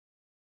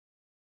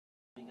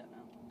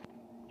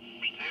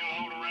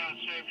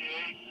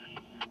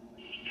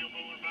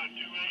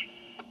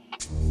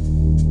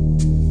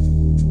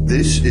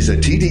This is a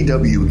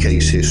TDW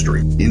case history,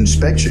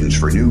 inspections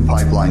for new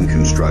pipeline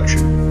construction.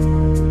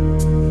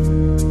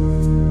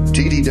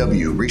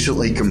 TDW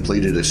recently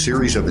completed a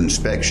series of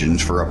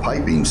inspections for a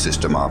piping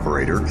system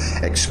operator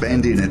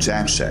expanding its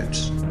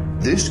assets.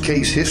 This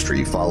case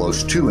history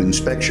follows two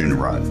inspection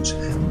runs,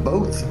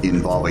 both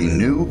involving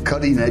new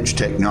cutting-edge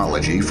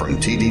technology from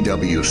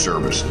TDW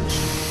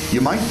services.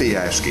 You might be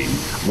asking,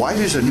 why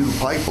does a new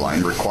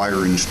pipeline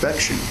require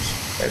inspections?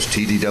 As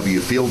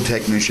TDW field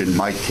technician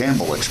Mike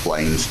Campbell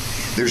explains,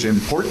 there's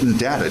important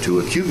data to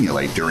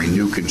accumulate during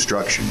new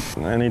construction.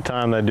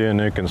 Anytime they do a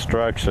new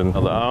construction, the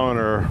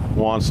owner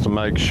wants to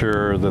make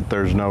sure that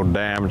there's no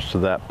damage to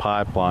that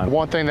pipeline.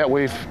 One thing that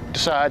we've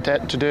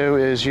decided to do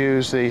is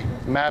use the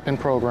mapping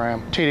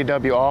program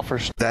TDW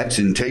offers. That's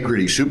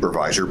Integrity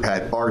Supervisor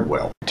Pat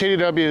Bardwell.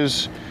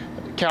 TDW's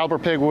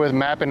caliper pig width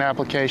mapping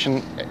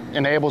application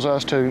enables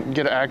us to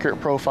get an accurate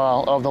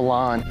profile of the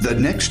line. The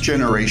next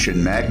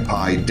generation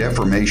Magpie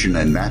Deformation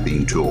and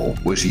Mapping tool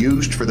was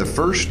used for the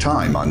first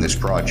time on this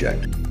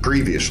project.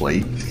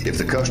 Previously, if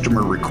the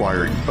customer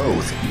required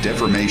both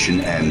deformation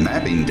and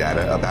mapping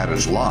data about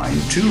his line,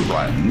 two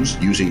runs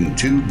using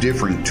two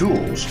different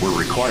tools were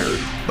required,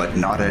 but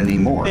not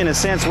anymore. In a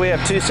sense, we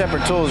have two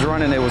separate tools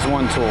running. It was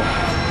one tool.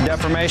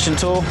 Deformation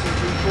tool.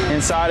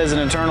 Inside is an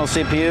internal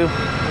CPU.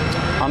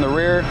 On the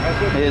rear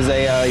is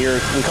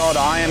we call it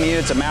an IMU.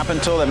 It's a mapping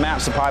tool that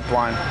maps the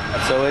pipeline.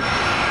 So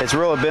it's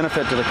really a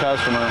benefit to the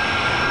customer.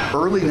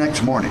 Early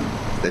next morning,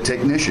 the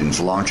technicians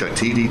launch a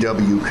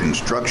TDW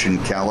Construction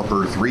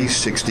Caliper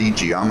 360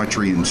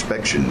 Geometry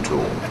Inspection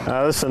Tool.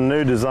 This is a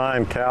new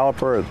design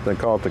caliper. They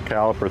call it the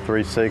Caliper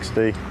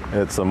 360.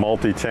 It's a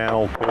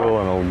multi-channel tool,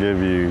 and it'll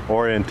give you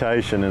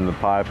orientation in the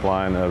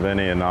pipeline of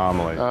any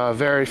anomaly.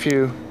 Very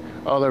few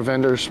other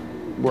vendors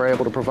were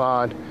able to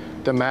provide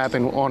the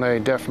mapping on a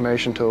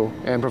deformation tool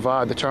and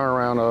provide the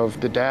turnaround of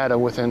the data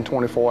within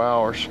 24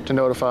 hours to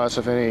notify us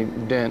of any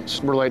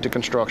dents related to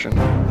construction.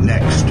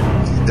 Next,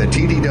 the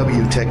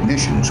TDW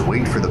technicians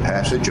wait for the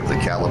passage of the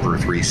Caliper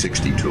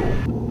 360 tool.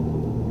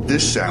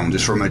 This sound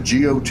is from a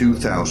Geo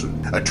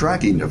 2000, a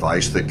tracking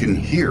device that can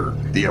hear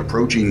the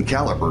approaching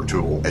caliper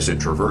tool as it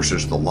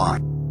traverses the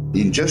line.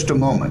 In just a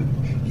moment,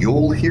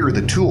 you'll hear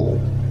the tool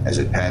as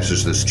it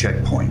passes this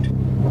checkpoint.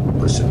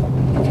 Listen.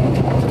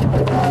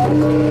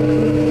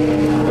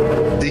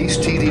 These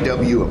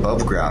TDW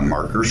above-ground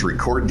markers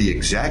record the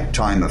exact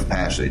time of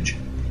passage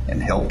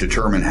and help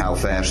determine how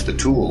fast the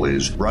tool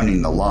is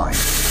running the line.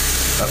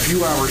 A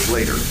few hours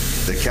later,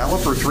 the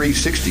Caliper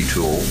 360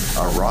 tool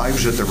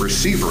arrives at the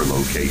receiver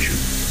location.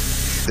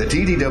 The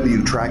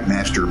TDW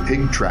TrackMaster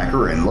pig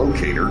tracker and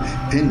locator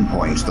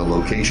pinpoints the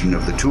location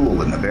of the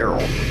tool in the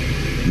barrel.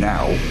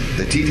 Now,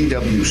 the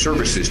TDW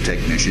services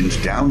technicians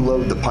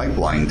download the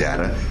pipeline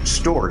data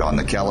stored on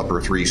the Caliper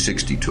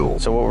 360 tool.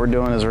 So what we're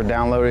doing is we're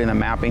downloading the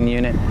mapping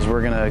unit.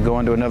 We're going to go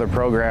into another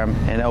program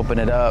and open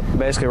it up.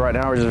 Basically, right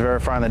now we're just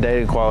verifying the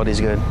data quality is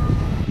good.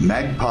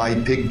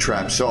 Magpie Pig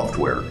Trap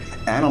software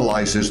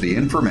analyzes the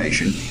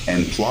information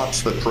and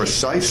plots the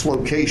precise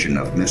location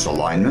of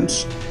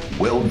misalignments,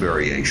 weld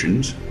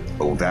variations,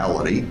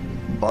 ovality,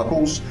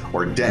 buckles,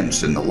 or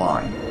dents in the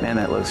line. Man,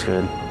 that looks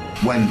good.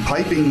 When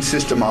piping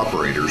system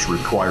operators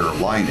require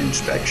line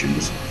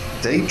inspections,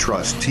 they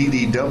trust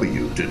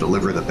TDW to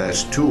deliver the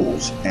best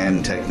tools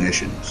and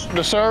technicians.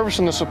 The service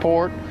and the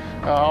support,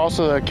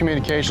 also the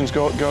communications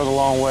goes a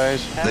long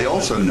ways. They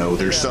also know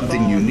there's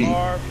something unique,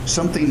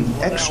 something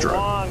extra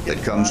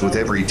that comes with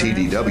every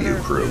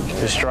TDW crew.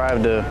 Just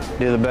strive to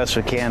do the best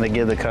we can to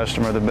give the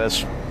customer the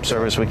best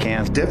service we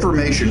can.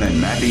 Deformation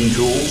and mapping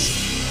tools,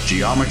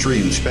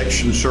 geometry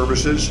inspection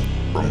services,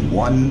 from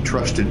one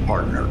trusted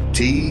partner,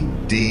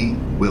 T.D.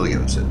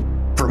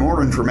 Williamson. For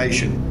more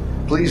information,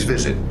 please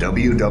visit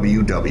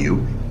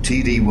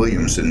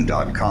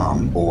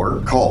www.tdwilliamson.com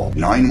or call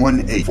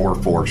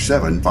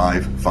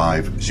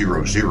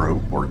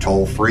 918-447-5500 or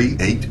toll free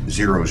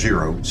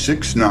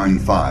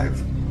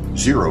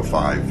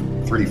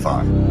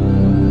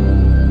 800-695-0535.